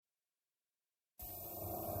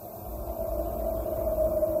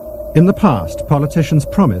In the past, politicians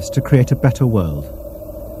promised to create a better world.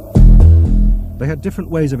 They had different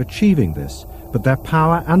ways of achieving this, but their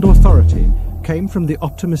power and authority came from the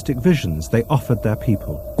optimistic visions they offered their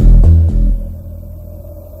people.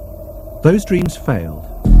 Those dreams failed,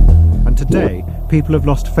 and today people have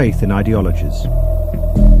lost faith in ideologies.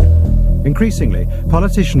 Increasingly,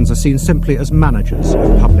 politicians are seen simply as managers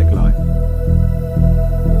of public life.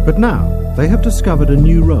 But now, they have discovered a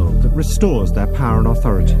new role that restores their power and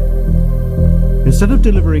authority. Instead of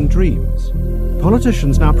delivering dreams,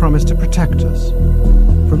 politicians now promise to protect us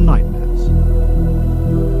from nightmares.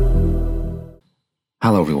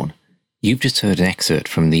 Hello everyone. You've just heard an excerpt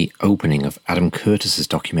from the opening of Adam Curtis's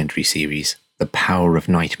documentary series, The Power of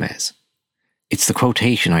Nightmares. It's the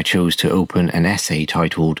quotation I chose to open an essay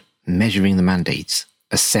titled Measuring the Mandates,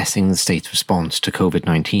 Assessing the State's Response to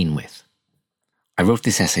COVID-19 with. I wrote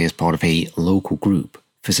this essay as part of a local group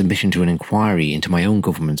for submission to an inquiry into my own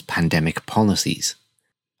government's pandemic policies.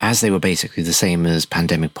 As they were basically the same as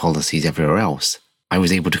pandemic policies everywhere else, I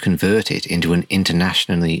was able to convert it into an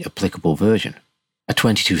internationally applicable version. At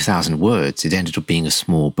 22,000 words, it ended up being a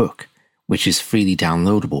small book, which is freely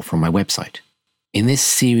downloadable from my website. In this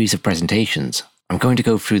series of presentations, I'm going to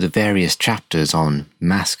go through the various chapters on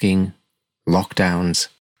masking, lockdowns,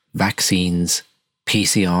 vaccines,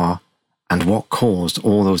 PCR, and what caused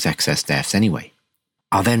all those excess deaths anyway.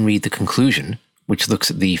 I'll then read the conclusion, which looks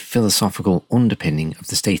at the philosophical underpinning of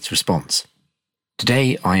the state's response.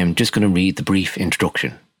 Today, I am just going to read the brief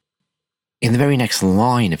introduction. In the very next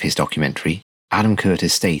line of his documentary, Adam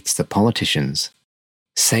Curtis states that politicians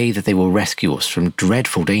say that they will rescue us from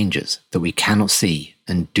dreadful dangers that we cannot see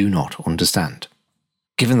and do not understand.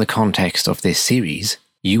 Given the context of this series,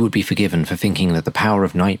 you would be forgiven for thinking that The Power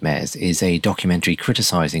of Nightmares is a documentary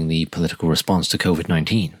criticising the political response to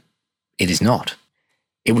COVID-19. It is not.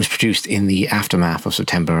 It was produced in the aftermath of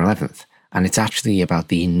September 11th, and it's actually about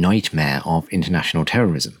the nightmare of international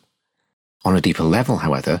terrorism. On a deeper level,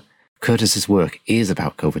 however, Curtis's work is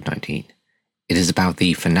about COVID-19. It is about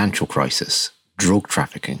the financial crisis, drug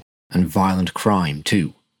trafficking, and violent crime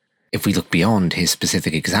too. If we look beyond his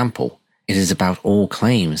specific example, it is about all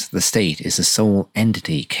claims the state is the sole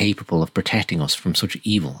entity capable of protecting us from such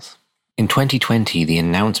evils. In 2020, the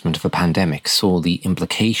announcement of a pandemic saw the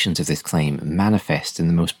implications of this claim manifest in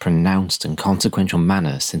the most pronounced and consequential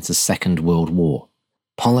manner since the Second World War.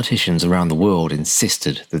 Politicians around the world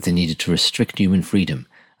insisted that they needed to restrict human freedom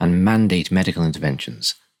and mandate medical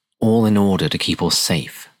interventions, all in order to keep us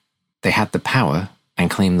safe. They had the power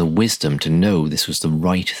and claimed the wisdom to know this was the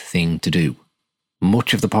right thing to do.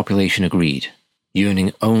 Much of the population agreed,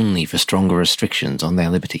 yearning only for stronger restrictions on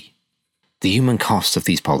their liberty. The human cost of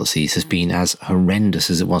these policies has been as horrendous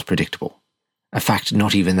as it was predictable, a fact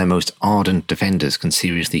not even their most ardent defenders can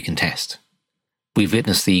seriously contest. We've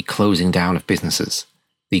witnessed the closing down of businesses,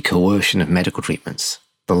 the coercion of medical treatments,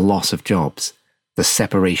 the loss of jobs, the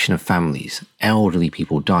separation of families, elderly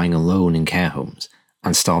people dying alone in care homes,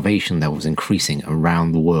 and starvation levels increasing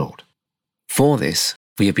around the world. For this,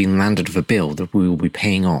 we have been landed with a bill that we will be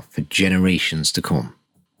paying off for generations to come.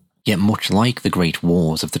 Yet much like the great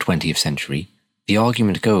wars of the 20th century, the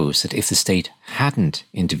argument goes that if the state hadn't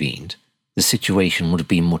intervened, the situation would have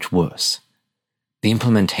been much worse. The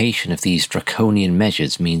implementation of these draconian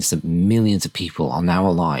measures means that millions of people are now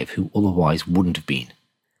alive who otherwise wouldn't have been.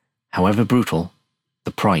 However brutal,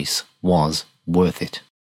 the price was worth it.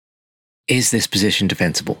 Is this position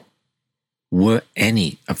defensible? Were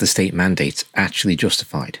any of the state mandates actually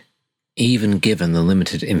justified, even given the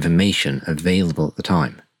limited information available at the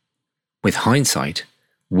time? With hindsight,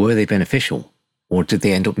 were they beneficial, or did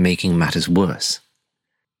they end up making matters worse?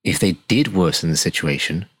 If they did worsen the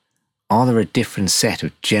situation, are there a different set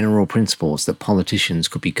of general principles that politicians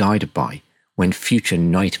could be guided by when future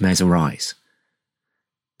nightmares arise?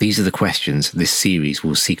 These are the questions this series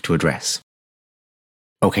will seek to address.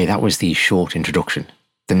 Okay, that was the short introduction.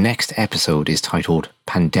 The next episode is titled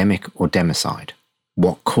Pandemic or Democide?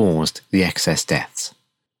 What caused the excess deaths?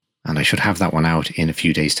 And I should have that one out in a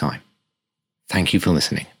few days' time. Thank you for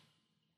listening.